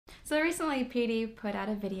So recently, PD put out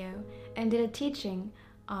a video and did a teaching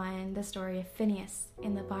on the story of Phineas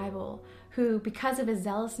in the Bible, who, because of his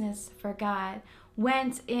zealousness for God,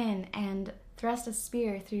 went in and thrust a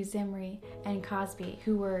spear through Zimri and Cosby,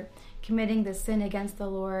 who were committing the sin against the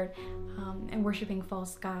Lord and worshiping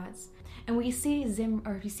false gods. And we see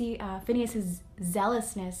Phineas's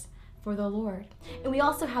zealousness for the Lord. And we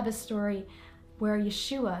also have a story where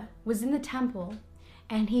Yeshua was in the temple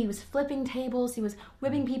and he was flipping tables, he was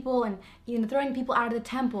whipping people and throwing people out of the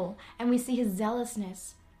temple. And we see his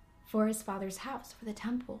zealousness for his Father's house, for the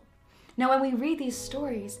temple. Now, when we read these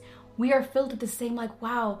stories, we are filled with the same,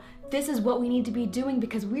 wow, this is what we need to be doing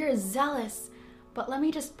because we are zealous. But let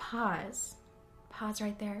me just pause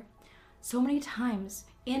right there. So many times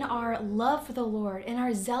in our love for the Lord, in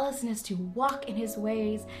our zealousness to walk in his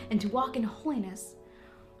ways and to walk in holiness,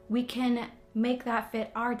 we can make that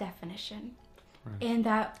fit our definition. Right. And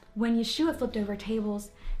that when Yeshua flipped over tables,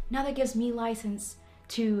 now that gives me license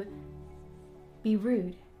to be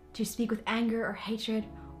rude, to speak with anger or hatred,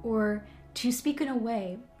 or to speak in a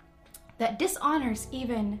way that dishonors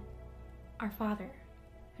even our Father,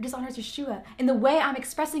 who dishonors Yeshua in the way I'm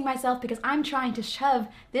expressing myself because I'm trying to shove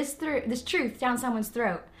this truth down someone's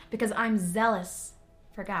throat because I'm zealous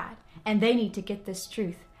for God and they need to get this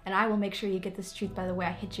truth. And I will make sure you get this truth by the way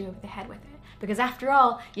I hit you over the head with it. Because after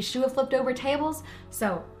all, Yeshua flipped over tables,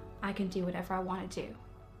 so I can do whatever I want to do.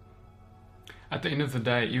 At the end of the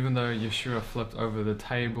day, even though Yeshua flipped over the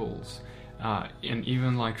tables, and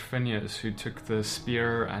even like Phineas, who took the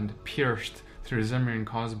spear and pierced through Zimri and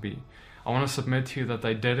Cosby, I want to submit to you that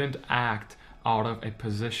they didn't act out of a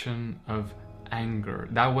position of anger.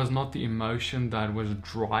 That was not the emotion that was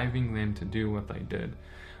driving them to do what they did.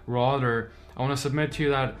 Rather, I want to submit to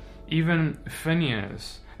you that even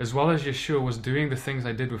Phineas, as well as Yeshua, was doing the things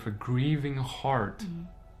they did with a grieving heart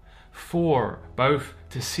for both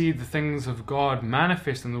to see the things of God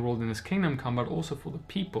manifest in the world in his kingdom come, but also for the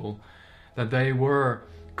people that they were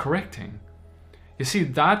correcting. You see,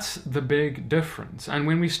 that's the big difference. And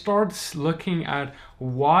when we start looking at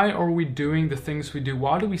why are we doing the things we do,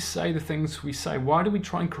 why do we say the things we say, why do we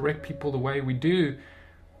try and correct people the way we do,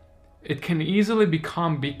 it can easily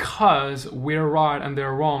become because we're right and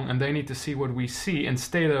they're wrong and they need to see what we see,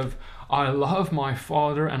 instead of I love my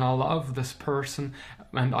Father and I love this person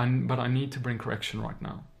but I need to bring correction right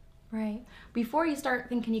now. Right. Before you start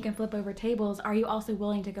thinking you can flip over tables, are you also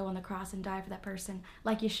willing to go on the cross and die for that person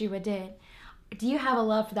like Yeshua did? Do you have a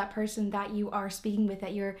love for that person that you are speaking with,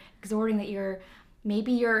 that you're exhorting, that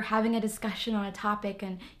maybe you're having a discussion on a topic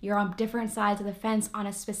and you're on different sides of the fence on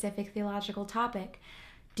a specific theological topic?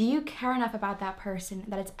 Do you care enough about that person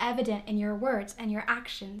that it's evident in your words and your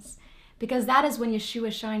actions? Because that is when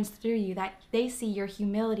Yeshua shines through you, that they see your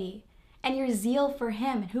humility and your zeal for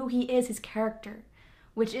him and who he is, his character,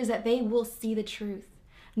 which is that they will see the truth,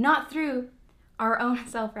 not through our own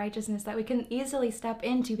self-righteousness that we can easily step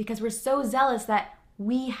into because we're so zealous that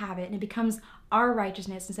we have it and it becomes our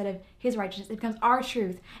righteousness instead of his righteousness. It becomes our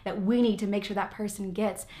truth that we need to make sure that person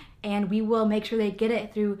gets, and we will make sure they get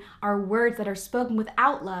it through our words that are spoken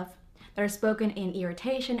without love, that are spoken in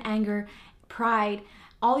irritation, anger, pride.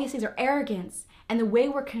 All these things are arrogance, and the way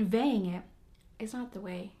we're conveying it is not the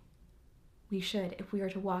way we should if we are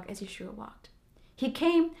to walk as Yeshua walked. He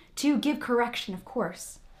came to give correction, of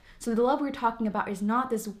course. So the love we're talking about is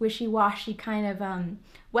not this wishy-washy kind of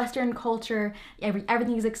Western culture,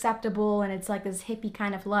 everything is acceptable and it's like this hippie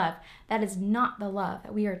kind of love. That is not the love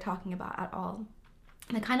that we are talking about at all.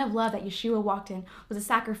 And the kind of love that Yeshua walked in was a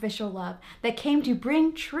sacrificial love that came to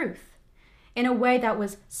bring truth in a way that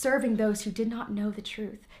was serving those who did not know the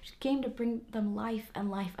truth. She came to bring them life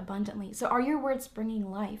and life abundantly. So are your words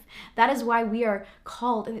bringing life? That is why we are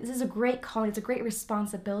called, and this is a great calling, it's a great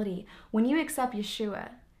responsibility. When you accept Yeshua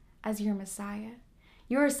as your Messiah,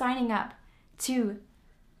 you're signing up to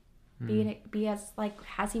be as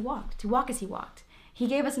he walked, to walk as he walked. He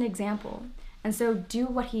gave us an example, and so do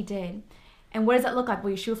what he did. And what does that look like?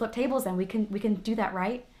 Well, Yeshua flipped tables, then we can do that,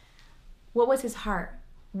 right? What was his heart?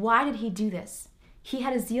 Why did he do this? He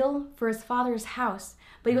had a zeal for his Father's house,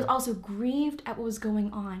 but he was also grieved at what was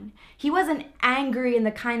going on. He wasn't angry in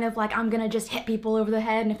the kind of I'm gonna just hit people over the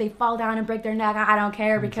head, and if they fall down and break their neck, I don't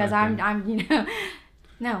care because I'm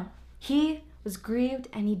No, he was grieved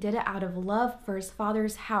and he did it out of love for his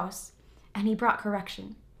Father's house, and he brought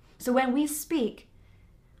correction. So when we speak,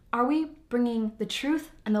 are we bringing the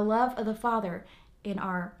truth and the love of the Father in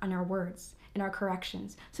our words, in our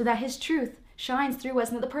corrections, so that his truth shines through us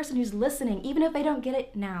and that the person who's listening, even if they don't get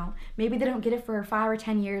it now, maybe they don't get it for 5 or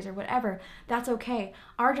 10 years or whatever, that's okay.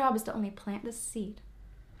 Our job is to only plant the seed.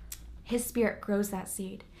 His Spirit grows that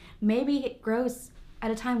seed. Maybe it grows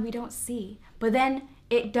at a time we don't see. But then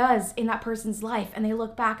it does in that person's life, and they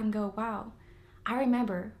look back and go, wow, I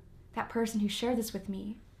remember that person who shared this with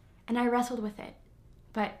me, and I wrestled with it.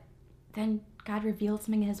 But then God revealed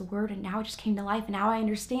something in his word, and now it just came to life, and now I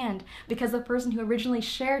understand, because the person who originally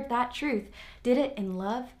shared that truth did it in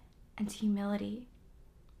love and humility.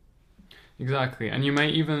 Exactly. And you may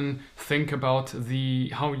even think about how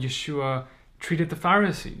Yeshua treated the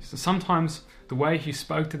Pharisees. Sometimes the way he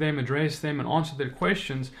spoke to them, addressed them, and answered their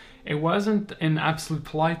questions, it wasn't in absolute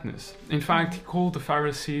politeness. In fact, he called the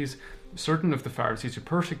Pharisees, certain of the Pharisees who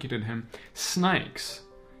persecuted him, snakes.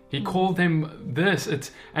 He called them this.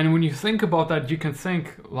 And when you think about that, you can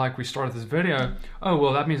think, like we started this video, oh,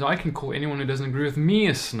 well, that means I can call anyone who doesn't agree with me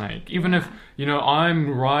a snake. Even if,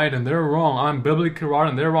 I'm right and they're wrong. I'm biblically right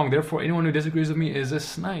and they're wrong. Therefore, anyone who disagrees with me is a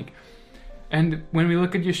snake. And when we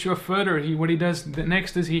look at Yeshua further, what he does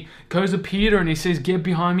next is he goes to Peter and he says, get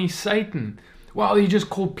behind me, Satan. Well, he just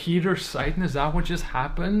called Peter Satan. Is that what just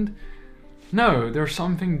happened? No, there's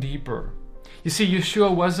something deeper. You see,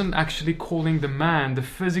 Yeshua wasn't actually calling the man, the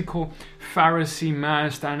physical Pharisee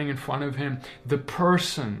man standing in front of him, the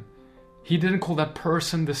person. He didn't call that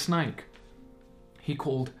person the snake. He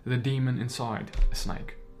called the demon inside a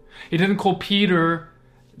snake. He didn't call Peter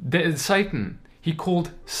Satan. He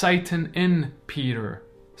called Satan in Peter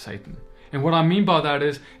Satan. And what I mean by that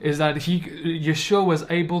is that Yeshua was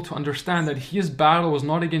able to understand that his battle was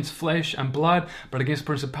not against flesh and blood, but against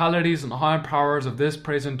principalities and higher powers of this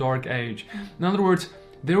present dark age. In other words,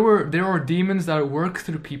 there are demons that work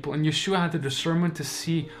through people, and Yeshua had the discernment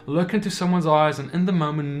to look into someone's eyes, and in the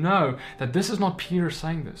moment know that this is not Peter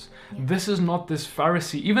saying this. Yeah. This is not this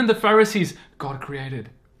Pharisee. Even the Pharisees, God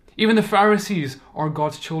created. Even the Pharisees are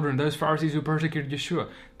God's children. Those Pharisees who persecuted Yeshua,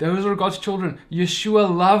 those are God's children.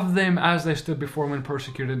 Yeshua loved them as they stood before him and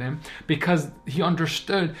persecuted him, because he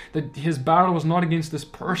understood that his battle was not against this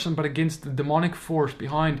person, but against the demonic force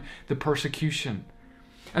behind the persecution.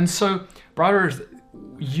 And so, brothers,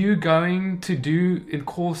 you going to do and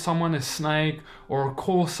call someone a snake, or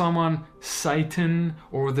call someone Satan,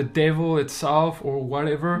 or the devil itself, or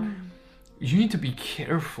whatever, you need to be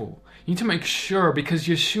careful. You need to make sure, because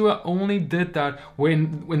Yeshua only did that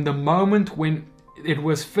when the moment when it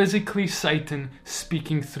was physically Satan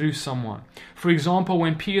speaking through someone. For example,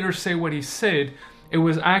 when Peter said what he said, it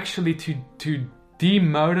was actually to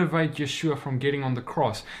demotivate Yeshua from getting on the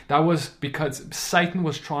cross. That was because Satan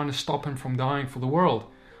was trying to stop him from dying for the world.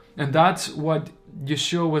 And that's why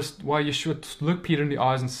Yeshua looked Peter in the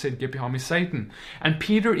eyes and said, get behind me, Satan. And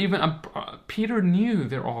Peter knew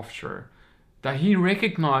thereafter that he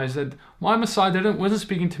recognized that my Messiah wasn't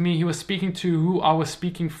speaking to me. He was speaking to who I was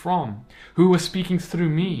speaking from, who was speaking through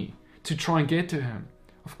me to try and get to him.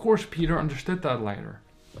 Of course, Peter understood that later.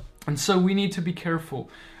 And so we need to be careful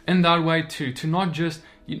in that way too, to not just,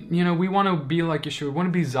 we want to be like Yeshua, we want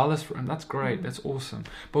to be zealous for him. That's great, that's awesome.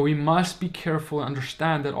 But we must be careful and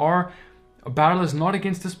understand that our battle is not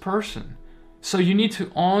against this person. So you need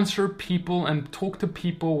to answer people and talk to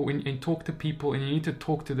people when you talk to people, and you need to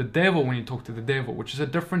talk to the devil when you talk to the devil, which is a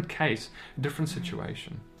different case, a different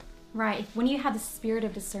situation. Right. When you have the spirit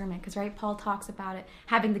of discernment, because Paul talks about it,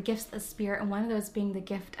 having the gifts of the Spirit, and one of those being the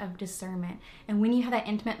gift of discernment. And when you have that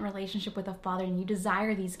intimate relationship with the Father and you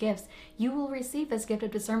desire these gifts, you will receive this gift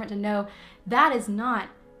of discernment to know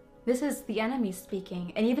this is the enemy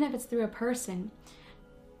speaking. And even if it's through a person,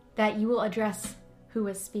 that you will address who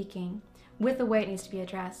is speaking with the way it needs to be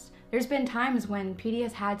addressed. There's been times when PD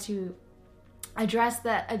has had to address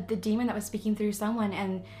the demon that was speaking through someone,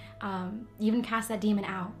 and even cast that demon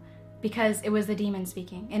out, because it was the demon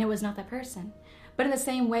speaking and it was not that person. But in the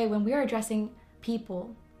same way, when we are addressing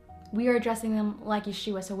people, we are addressing them like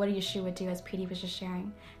Yeshua. So what did Yeshua do, as PD was just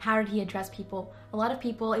sharing? How did he address people? A lot of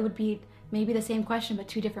people, it would be maybe the same question, but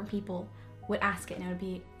two different people would ask it and it would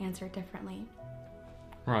be answered differently.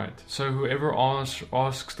 Right. So whoever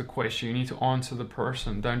asks the question, you need to answer the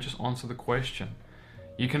person. Don't just answer the question.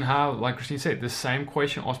 You can have, like Christine said, the same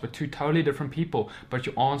question asked by two totally different people, but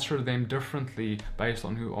you answer them differently based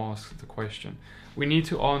on who asks the question. We need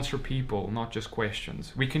to answer people, not just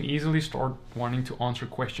questions. We can easily start wanting to answer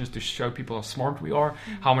questions to show people how smart we are,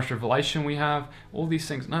 how much revelation we have, all these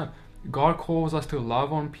things. No. God calls us to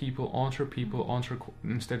love on people, answer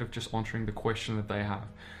instead of just answering the question that they have.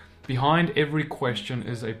 Behind every question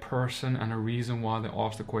is a person and a reason why they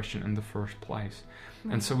asked the question in the first place.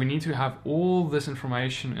 Right. And so we need to have all this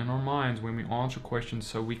information in our minds when we answer questions,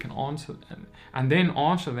 so we can answer them, and then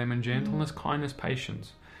answer them in gentleness, kindness,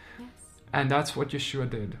 patience. Yes. And that's what Yeshua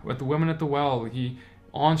did. With the women at the well, he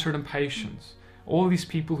answered in patience. All these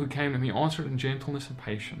people who came to him, he answered in gentleness and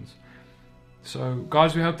patience. So,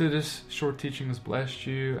 guys, we hope that this short teaching has blessed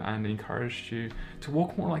you and encouraged you to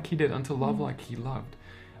walk more like He did and to love like He loved.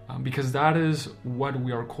 Because that is what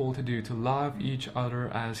we are called to do, to love each other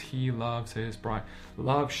as He loves His bride.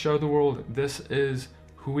 Love, show the world this is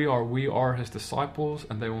who we are. We are His disciples,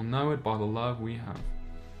 and they will know it by the love we have.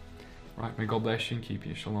 Right, may God bless you and keep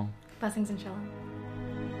you. Shalom. Blessings and shalom.